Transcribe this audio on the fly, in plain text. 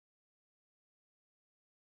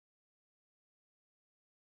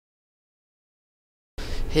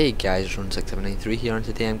Hey guys, Ronan6793 here, and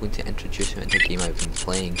today I'm going to introduce you into a game I've been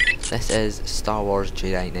playing. This is Star Wars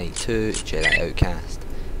Jedi Knight 2 Jedi Outcast.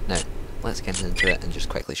 Now, let's get into it and just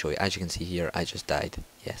quickly show you. As you can see here, I just died.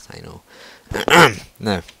 Yes, I know.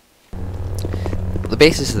 Now, the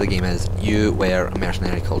basis of the game is you were a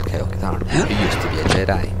mercenary called Kyle Katarn, who used to be a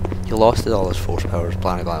Jedi. He lost all his force powers,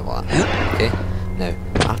 blah blah blah. Okay? Now,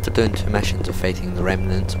 after doing 2 missions of fighting the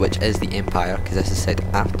Remnants, which is the Empire, because this is set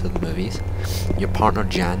after the movies, your partner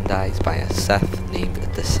Jan dies by a Sith named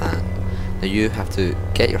Desan. Now you have to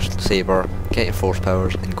get your saber, get your force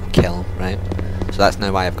powers, and go kill him, right? So that's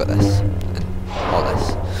now why I've got this, and all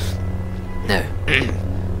this. Now,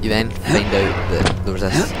 you then find out that there was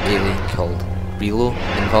this alien called Relo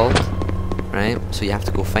involved, right? So you have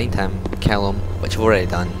to go find him, kill him, which you've already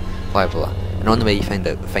done, blah blah blah. And on the way you find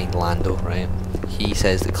Lando, right? He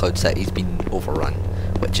says that Cloud City's been overrun,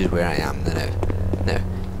 which is where I am now. Now,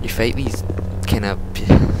 you fight these kind of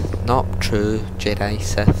not true Jedi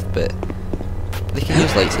Sith, but they can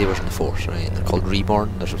use lightsabers in the Force, right? And they're called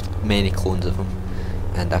Reborn. There's many clones of them,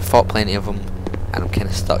 and I've fought plenty of them, and I'm kind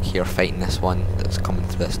of stuck here fighting this one that's coming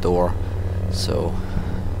through this door. So,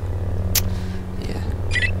 yeah.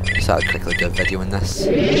 So I'll quickly do a video on this.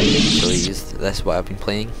 So this is what I've been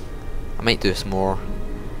playing. I might do some more.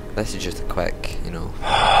 This is just a quick, you know,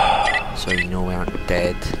 so you know we aren't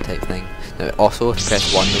dead type thing. Now also, if you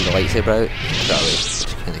press 1 with the lightsaber out, that way, which is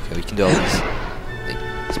kind of cool. You can do all these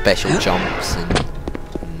like, special jumps and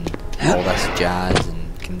all this jazz, and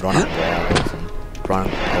you can run up walls and run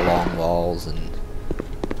along walls, and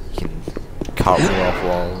you can cartwheel off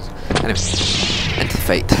walls. Anyway, into the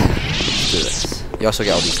fight. Let's do this. You also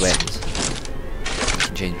get all these weapons. You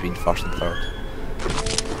can change between first and third.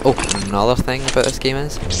 Oh, another thing about this game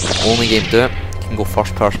is, only game to do it, you can go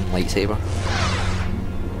first person lightsaber.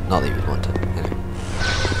 Not that you would want to, anyway.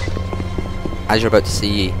 As you're about to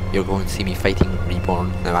see, you're going to see me fighting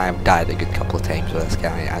Reborn. Now I have died a good couple of times with this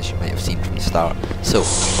guy, as you might have seen from the start. So,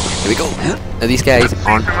 here we go. Now these guys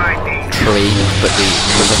aren't trained, but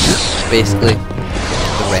they're basically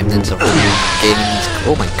the remnants of gaining these.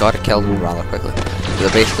 Oh my god, I killed them rather quickly. They're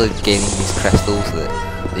basically gaining these crystals that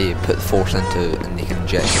they put the force into, and they can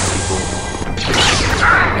inject people,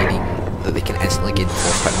 meaning that they can instantly gain the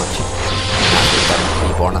force pretty much. That's what they've done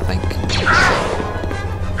with Reborn, I think.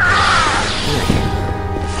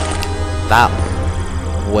 That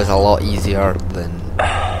was a lot easier than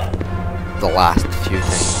the last few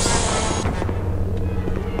times,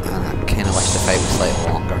 and I kind of wish the fight was slightly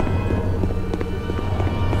longer.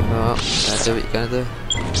 Oh, that's what you're gonna do.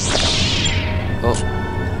 Oh.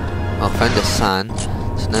 I found the sand,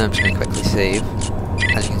 so now I'm just going to quickly save.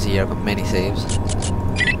 As you can see here, I've got many saves,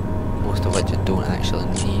 most of which I don't actually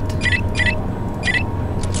need.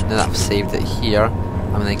 Now that I've saved it here,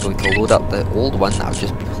 I'm then going to load up the old one that I've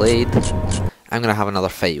just played. I'm going to have another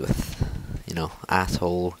fight with, you know,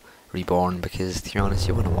 asshole Reborn, because to be honest,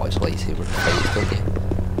 you want to watch lightsaber fights, don't you?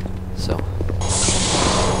 So,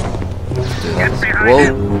 let's do this.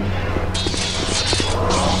 Whoa!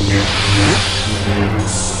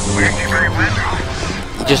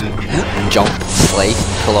 You just jump and slice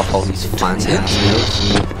and pull off all these fancy ass moves.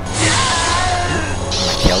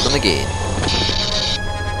 I killed him again.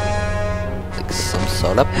 Like some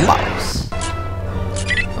sort of boss.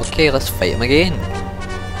 Okay, let's fight him again.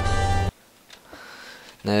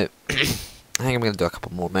 Now, I think I'm going to do a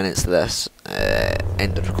couple more minutes of this,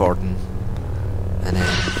 end the recording, and then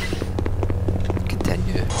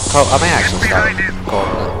continue. I might actually start recording it.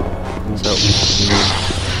 So,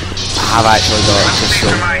 I have actually got it just so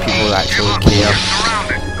people actually care.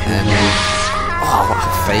 Oh, what a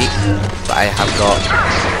fight! But I have got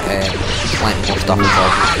plenty more stuff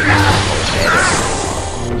involved.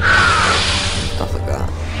 Stuff like that.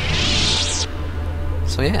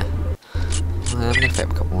 So yeah, I'm gonna fight a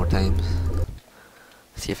couple more times.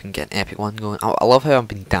 See if I can get an epic one going. I love how I've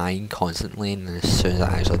been dying constantly, and as soon as it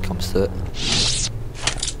actually comes to it,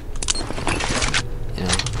 you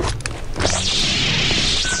know.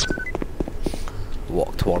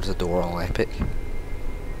 Walk towards the door all epic.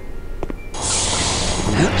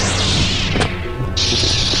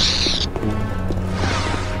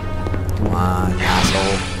 Come on,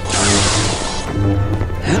 asshole.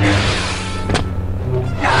 Kill me.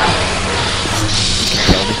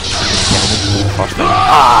 First thing.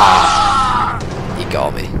 Ah! He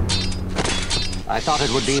got me. I thought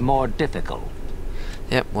it would be more difficult.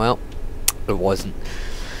 Yep, well, it wasn't.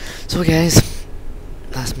 So guys,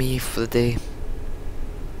 that's me for the day.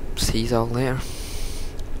 See you all later,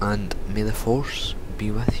 and may the force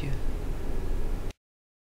be with you.